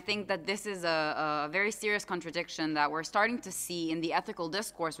 And I think that this is a very serious contradiction that we're starting to see in the ethical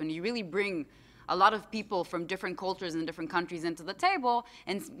discourse when you really bring a lot of people from different cultures and different countries into the table,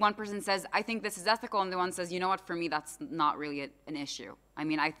 and one person says, I think this is ethical, and the one says, you know what, for me, that's not really an issue. I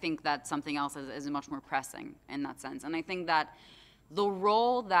mean, I think that something else is much more pressing in that sense. And I think that the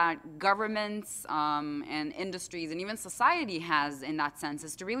role that governments and industries and even society has in that sense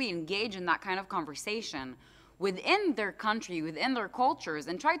is to really engage in that kind of conversation within their country, within their cultures,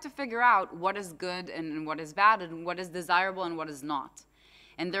 and try to figure out what is good and what is bad and what is desirable and what is not.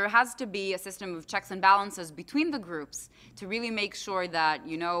 And there has to be a system of checks and balances between the groups to really make sure that,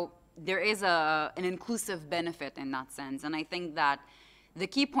 you know, there is an inclusive benefit in that sense. And I think that the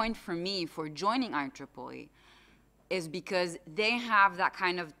key point for me for joining IEEE is because they have that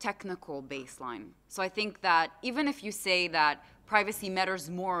kind of technical baseline. So I think that even if you say that privacy matters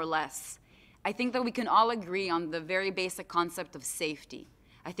more or less, I think that we can all agree on the very basic concept of safety.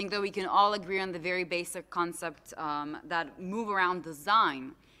 I think that we can all agree on the very basic concept that move around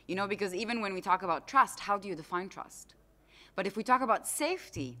design, you know, because even when we talk about trust, how do you define trust? But if we talk about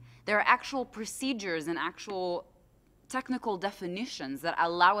safety, there are actual procedures and actual technical definitions that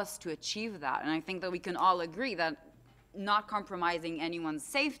allow us to achieve that. And I think that we can all agree that not compromising anyone's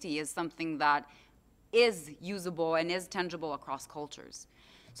safety is something that is usable and is tangible across cultures.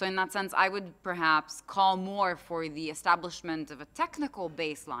 So in that sense, I would perhaps call more for the establishment of a technical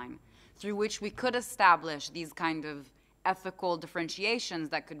baseline through which we could establish these kind of ethical differentiations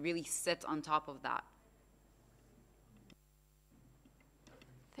that could really sit on top of that.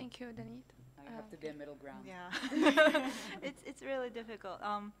 Thank you, Danit. I have to be a middle ground. Yeah, it's really difficult.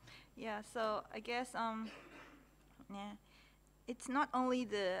 Yeah, so I guess yeah, it's not only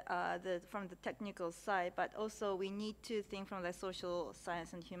from the technical side, but also we need to think from the social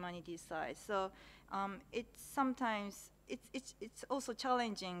science and humanities side. So it's sometimes it's also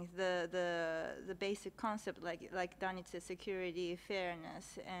challenging the basic concept like Danit said, security,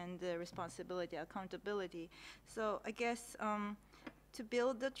 fairness, and responsibility, accountability. So I guess to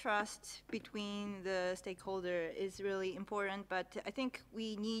build the trust between the stakeholder is really important, but I think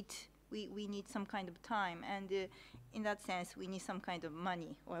we need some kind of time, and in that sense, we need some kind of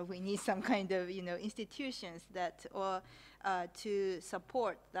money, or we need some kind of institutions that to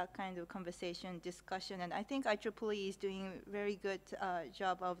support that kind of conversation, discussion. And I think IEEE is doing a very good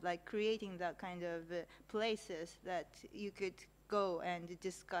job of like creating that kind of places that you could go and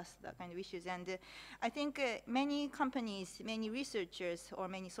discuss that kind of issues. And I think many companies, many researchers, or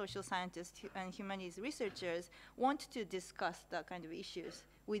many social scientists and humanities researchers want to discuss that kind of issues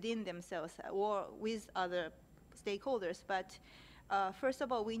within themselves or with other stakeholders. But first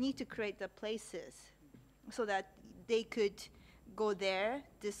of all, we need to create the places so that they could go there,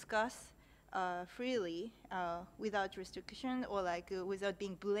 discuss freely without restriction, or like without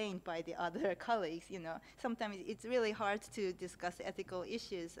being blamed by the other colleagues. You know, sometimes it's really hard to discuss ethical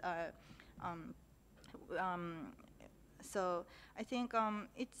issues. So I think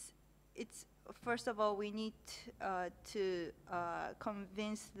it's first of all, we need to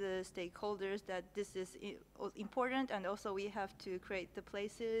convince the stakeholders that this is important, and also we have to create the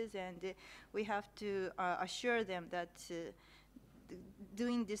places, and we have to assure them that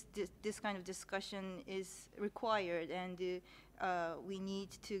doing this kind of discussion is required, and we need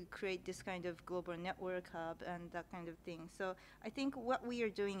to create this kind of global network hub and that kind of thing. So I think what we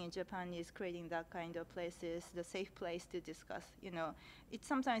are doing in Japan is creating that kind of places, the safe place to discuss. You know, it's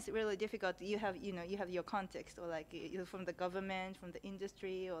sometimes really difficult. You have your context, or like either from the government, from the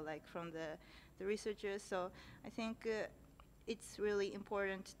industry, or like from the researchers. So I think it's really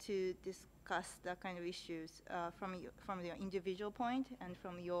important to discuss that kind of issues from your individual point and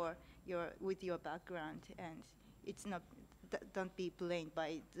from with your background, and it's not don't be blamed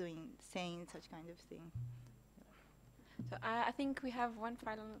by saying such kind of thing. So I think we have one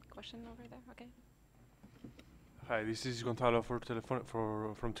final question over there. Okay. Hi, this is Gonzalo from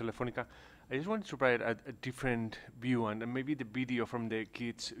Telefonica. I just wanted to provide a different view, and maybe the video from the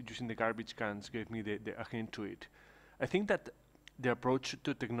kids using the garbage cans gave me a hint to it. I think that the approach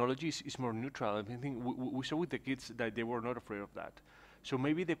to technology is more neutral. I think we saw with the kids that they were not afraid of that. So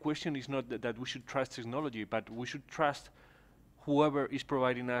maybe the question is not that we should trust technology, but we should trust whoever is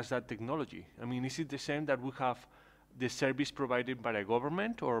providing us that technology. I mean, is it the same that we have the service provided by a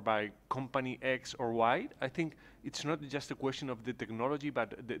government or by company X or Y? I think it's not just a question of the technology,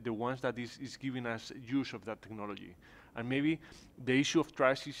 but the ones that is giving us use of that technology. And maybe the issue of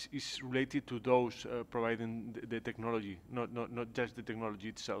trust is related to those providing the technology, not just the technology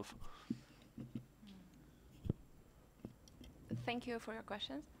itself. Thank you for your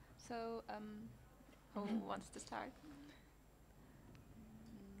questions. So who wants to start?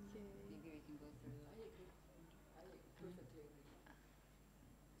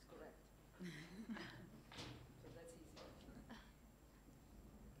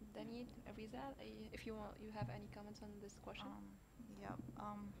 Danid, Riza, if you have any comments on this question?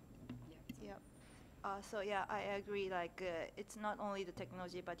 So yeah, I agree. Like it's not only the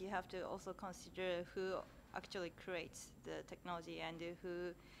technology, but you have to also consider who actually creates the technology, and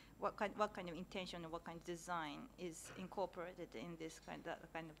what kind of intention and what kind of design is incorporated in this kind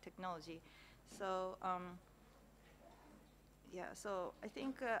of technology. So yeah, so I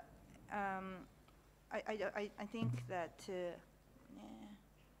think I think that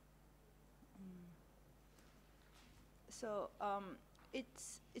so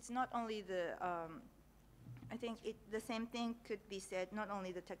it's not only the I think the same thing could be said, not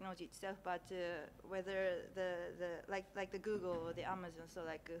only the technology itself, but whether like the Google or the Amazon, so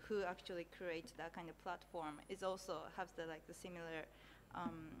like who actually creates that kind of platform is also has the similar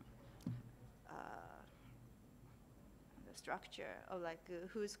the structure of like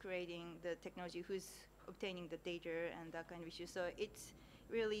who's creating the technology, who's obtaining the data, and that kind of issue. So it's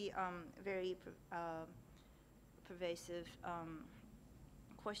really very pervasive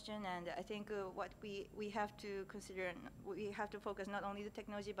question, and I think what we have to consider, we have to focus not only the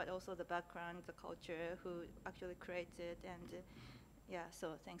technology but also the background, the culture, who actually creates it, and yeah.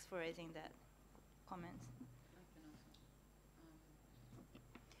 So thanks for raising that comment.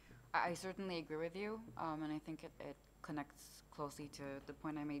 I certainly agree with you, and I think it connects closely to the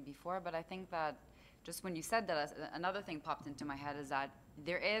point I made before. But I think that just when you said that, another thing popped into my head is that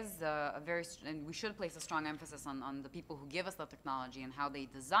there is and we should place a strong emphasis on the people who give us the technology and how they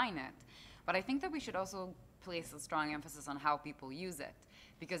design it. But I think that we should also place a strong emphasis on how people use it.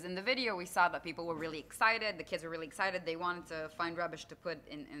 Because in the video, we saw that people were really excited, the kids were really excited, they wanted to find rubbish to put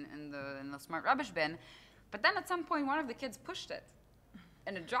in the smart rubbish bin. But then at some point, one of the kids pushed it.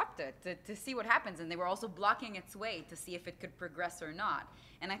 And it dropped it to see what happens, and they were also blocking its way to see if it could progress or not.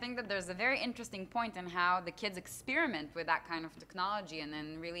 And I think that there's a very interesting point in how the kids experiment with that kind of technology, and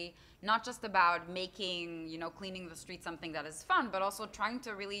then really not just about making, cleaning the street something that is fun, but also trying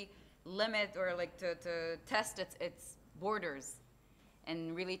to really limit or like to test its borders,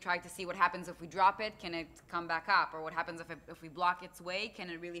 and really try to see what happens if we drop it, can it come back up? Or what happens if we block its way,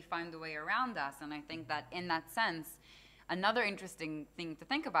 can it really find a way around us? And I think that in that sense, another interesting thing to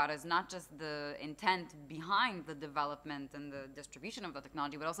think about is not just the intent behind the development and the distribution of the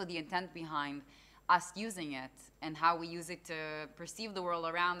technology, but also the intent behind us using it and how we use it to perceive the world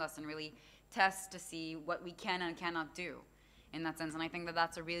around us and really test to see what we can and cannot do in that sense. And I think that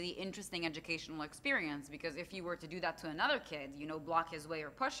that's a really interesting educational experience, because if you were to do that to another kid, you know, block his way or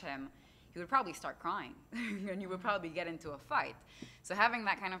push him, he would probably start crying and you would probably get into a fight. So having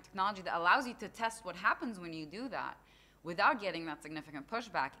that kind of technology that allows you to test what happens when you do that without getting that significant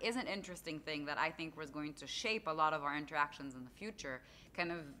pushback is an interesting thing that I think was going to shape a lot of our interactions in the future,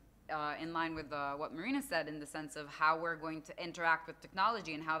 kind of in line with what Marina said, in the sense of how we're going to interact with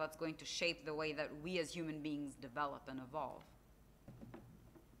technology and how that's going to shape the way that we as human beings develop and evolve.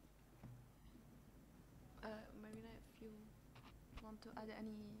 Marina, if you want to add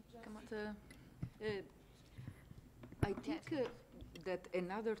any comment. I think that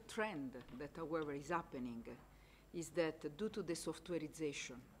another trend that, however, is happening is that due to the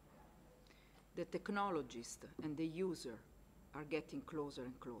softwareization, the technologist and the user are getting closer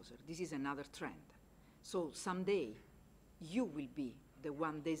and closer. This is another trend. So someday, you will be the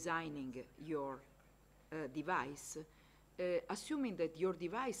one designing your device, assuming that your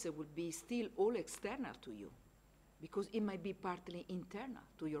device will be still all external to you, because it might be partly internal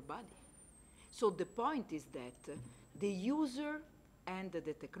to your body. So the point is that the user and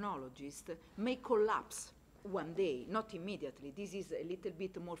the technologist may collapse one day, not immediately. This is a little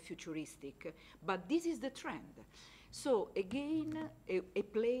bit more futuristic, but this is the trend. So again, a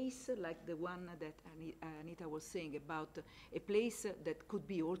place like the one that Anita was saying about, a place that could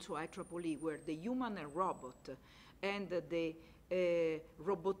be also IEEE, where the human and robot and the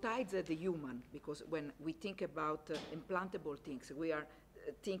robotize the human, because when we think about implantable things, we are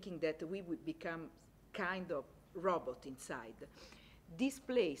thinking that we would become kind of robot inside. This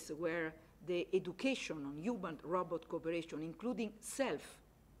place where the education on human-robot cooperation, including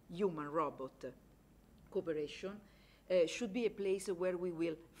self-human-robot cooperation, should be a place where we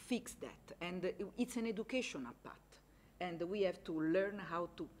will fix that. And it's an educational path. And we have to learn how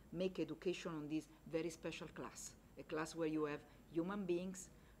to make education on this very special class, a class where you have human beings,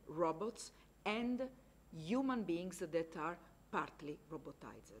 robots, and human beings that are partly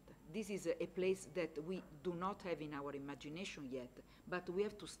robotized. This is a place that we do not have in our imagination yet, but we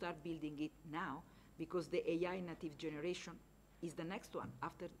have to start building it now, because the AI native generation is the next one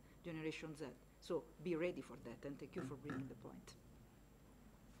after Generation Z. So be ready for that, and thank you for bringing the point.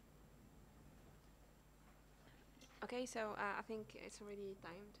 Okay, so I think it's already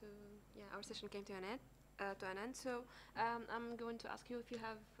time to, our session came to an end. So I'm going to ask you if you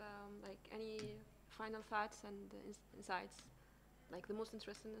have like any final thoughts and insights, like the most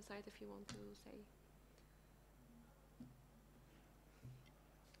interesting insight, if you want to say.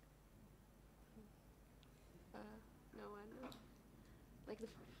 No one. Like the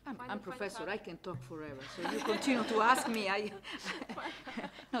I'm professor, I can talk forever, so you continue to ask me.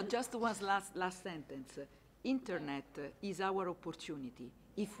 No, just one last sentence. Internet is our opportunity.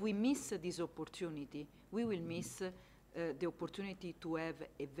 If we miss this opportunity, we will miss the opportunity to have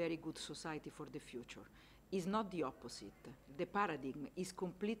a very good society for the future. It's not the opposite. The paradigm is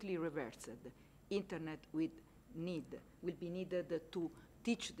completely reversed. Internet will be needed to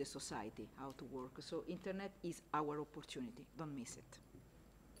teach the society how to work. So internet is our opportunity. Don't miss it.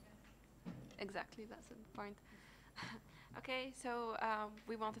 Exactly, that's the point. Okay, so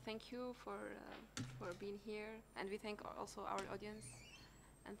we want to thank you for being here, and we thank also our audience,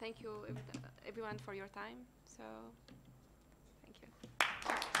 and thank you everyone for your time. So